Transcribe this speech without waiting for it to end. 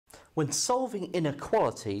When solving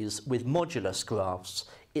inequalities with modulus graphs,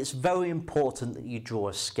 it's very important that you draw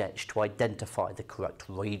a sketch to identify the correct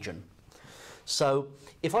region. So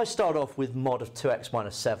if I start off with mod of 2x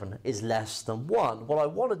minus 7 is less than 1, what I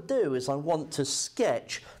want to do is I want to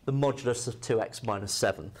sketch the modulus of 2x minus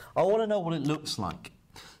 7. I want to know what it looks like.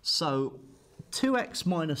 So 2x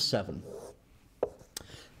minus 7.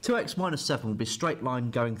 2x minus 7 will be a straight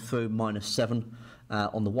line going through minus 7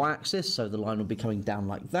 on the y-axis, so the line will be coming down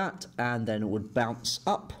like that, and then it would bounce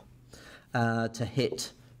up to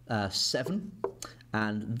hit 7,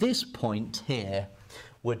 and this point here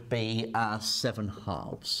would be 7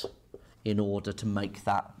 halves in order to make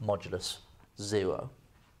that modulus 0.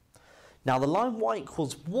 Now the line y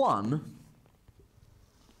equals 1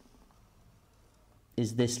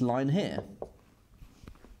 is this line here.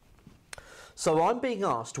 So I'm being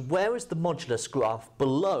asked, where is the modulus graph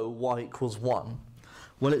below y equals 1?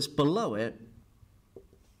 Well, it's below it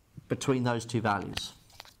between those two values.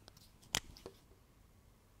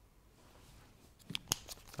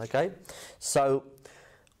 Okay, so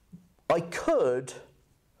I could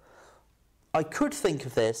think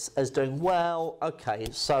of this as doing, well, okay,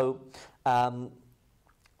 so I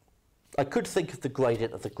could think of the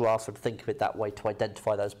gradient of the graph and think of it that way to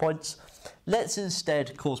identify those points. Let's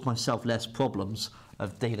instead cause myself less problems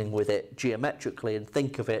of dealing with it geometrically and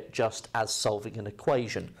think of it just as solving an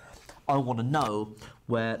equation. I want to know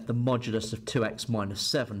where the modulus of 2x minus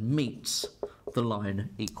 7 meets the line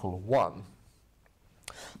equal 1.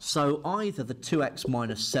 So either the 2x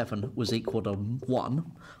minus 7 was equal to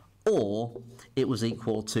 1, or it was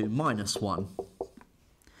equal to minus 1.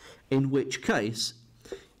 In which case,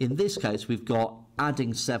 in this case, we've got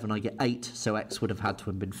adding 7, I get 8, so x would have had to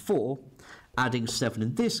have been 4. Adding 7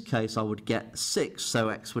 in this case, I would get 6, so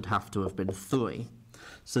x would have to have been 3.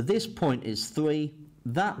 So this point is 3,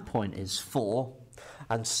 that point is 4,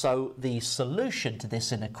 and so the solution to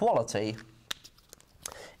this inequality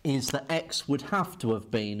is that x would have to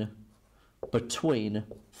have been between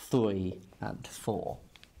 3 and 4.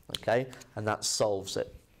 Okay, and that solves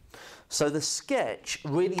it. So the sketch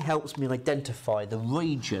really helps me identify the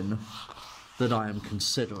region that I am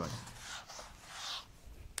considering.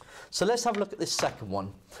 So let's have a look at this second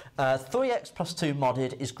one. 3x plus 2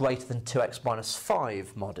 modded is greater than 2x minus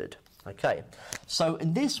 5 modded. Okay, so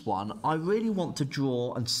in this one, I really want to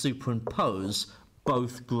draw and superimpose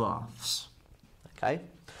both graphs. Okay,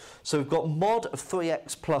 so we've got mod of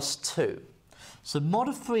 3x plus 2. So mod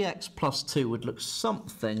of 3x plus 2 would look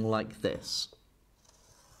something like this.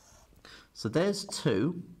 So there's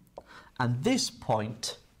 2, and this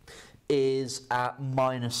point is at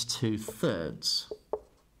minus 2/3.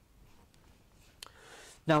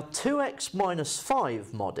 Now 2x minus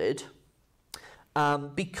 5 modded,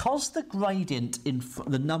 because the gradient in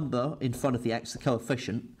the number in front of the x, the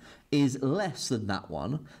coefficient, is less than that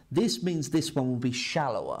one, this means this one will be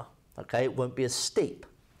shallower, okay? It won't be as steep.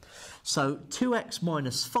 So 2x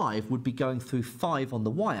minus 5 would be going through 5 on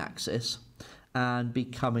the y-axis and be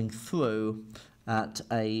coming through at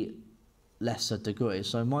a lesser degree.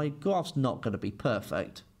 So my graph's not going to be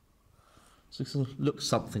perfect. So it's going to look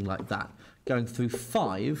something like that. Going through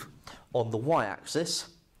 5 on the y-axis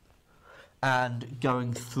and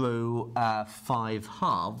going through 5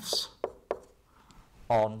 halves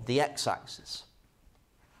on the x-axis.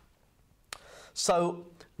 So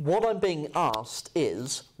what I'm being asked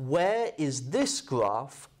is, where is this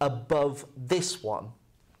graph above this one?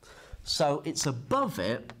 So it's above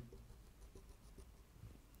it,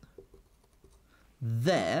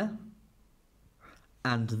 there,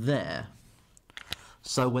 and there.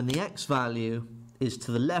 So when the x value is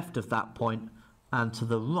to the left of that point and to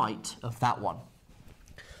the right of that one.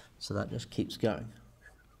 So that just keeps going.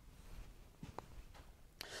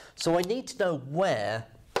 So I need to know where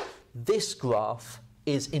this graph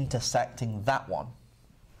is intersecting that one.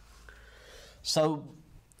 So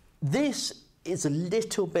this is a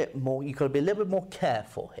little bit more, you've got to be a little bit more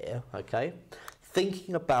careful here, okay?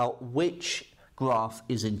 Thinking about which graph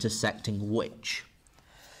is intersecting which.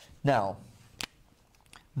 Now,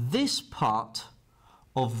 this part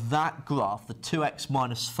of that graph, the 2x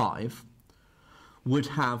minus 5, would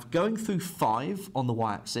have, going through 5 on the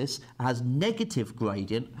y-axis, has negative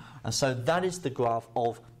gradient, and so that is the graph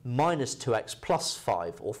of minus 2x plus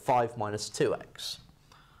 5, or 5 minus 2x.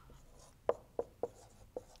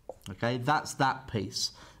 Okay, that's that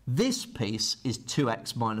piece. This piece is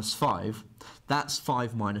 2x minus 5. That's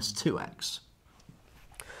 5 minus 2x.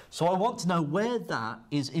 So I want to know where that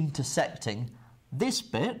is intersecting this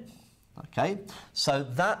bit. Okay, so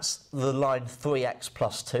that's the line 3x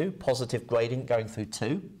plus 2, positive gradient going through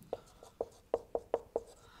 2.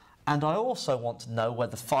 And I also want to know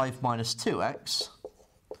whether 5 minus 2x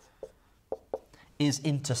is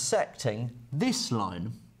intersecting this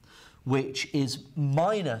line, which is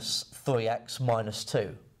minus 3x minus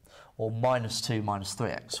 2, or minus 2 minus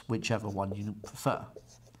 3x, whichever one you prefer.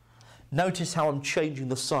 Notice how I'm changing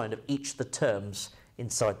the sign of each of the terms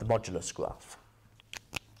inside the modulus graph.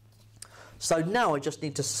 So now I just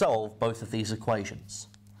need to solve both of these equations.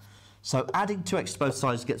 So adding 2x to both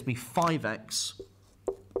sides gets me 5x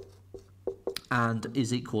and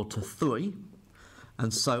is equal to 3.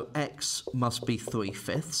 And so x must be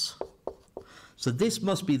 3/5. So this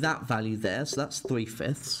must be that value there, so that's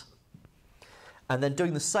 3/5. And then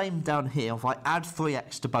doing the same down here, if I add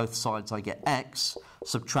 3x to both sides, I get x.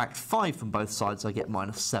 Subtract 5 from both sides, I get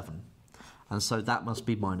minus 7. And so that must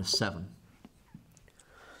be minus 7.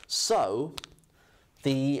 So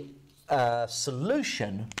the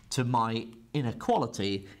solution to my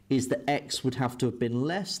inequality is that x would have to have been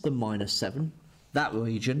less than minus 7, that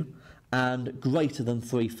region, and greater than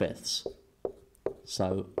 3/5.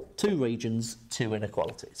 So 2 regions, 2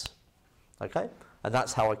 inequalities. Okay? And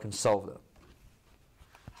that's how I can solve it.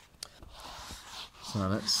 So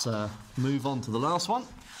let's move on to the last one.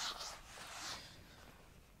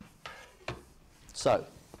 So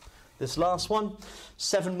this last one,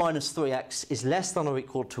 7 minus 3x is less than or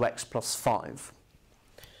equal to x plus 5.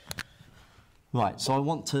 Right, so I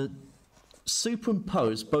want to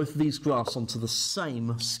superimpose both of these graphs onto the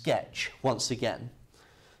same sketch once again.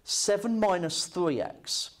 7 minus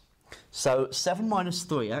 3x. So 7 minus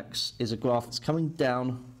 3x is a graph that's coming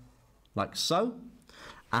down like so,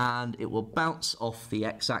 and it will bounce off the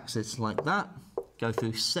x-axis like that, go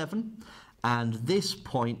through 7, and this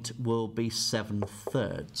point will be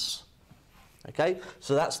 7/3. Okay,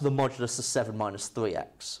 so that's the modulus of 7 minus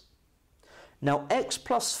 3x. Now x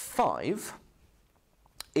plus 5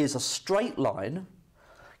 is a straight line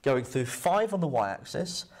going through 5 on the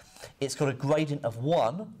y-axis. It's got a gradient of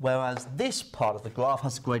 1, whereas this part of the graph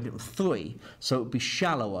has a gradient of 3, so it would be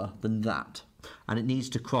shallower than that, and it needs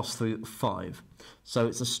to cross through 5. So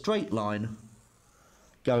it's a straight line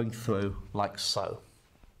going through like so.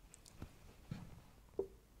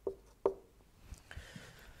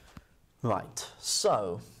 Right,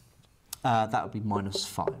 so that would be minus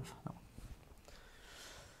 5.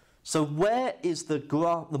 So where is the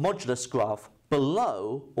modulus graph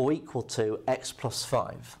below or equal to x plus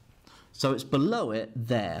 5? So it's below it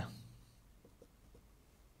there.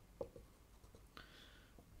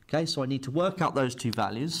 Okay, so I need to work out those two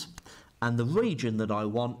values, and the region that I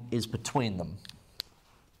want is between them.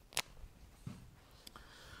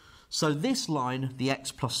 So this line, the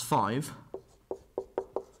x plus 5,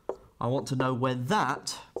 I want to know where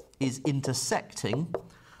that is intersecting.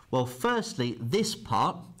 Well, firstly, this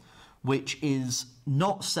part, which is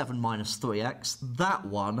not 7 minus 3x, that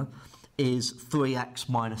one is 3x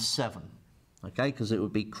minus 7, okay, because it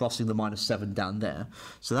would be crossing the minus 7 down there.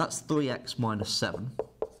 So that's 3x minus 7.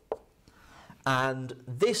 And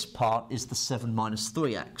this part is the 7 minus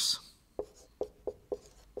 3x.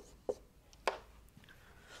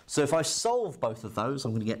 So if I solve both of those,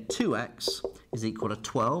 I'm going to get 2x is equal to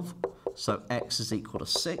 12, so x is equal to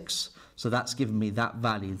 6, so that's given me that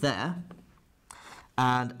value there.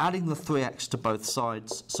 And adding the 3x to both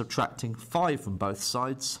sides, subtracting 5 from both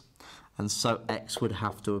sides, and so x would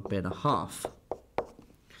have to have been a half.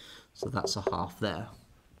 So that's a half there.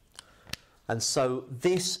 And so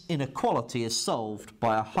this inequality is solved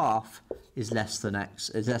by a half is less than x,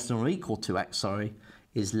 is less than or equal to x, sorry,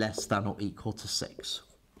 is less than or equal to 6.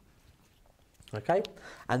 Okay?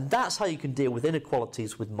 And that's how you can deal with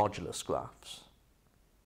inequalities with modulus graphs.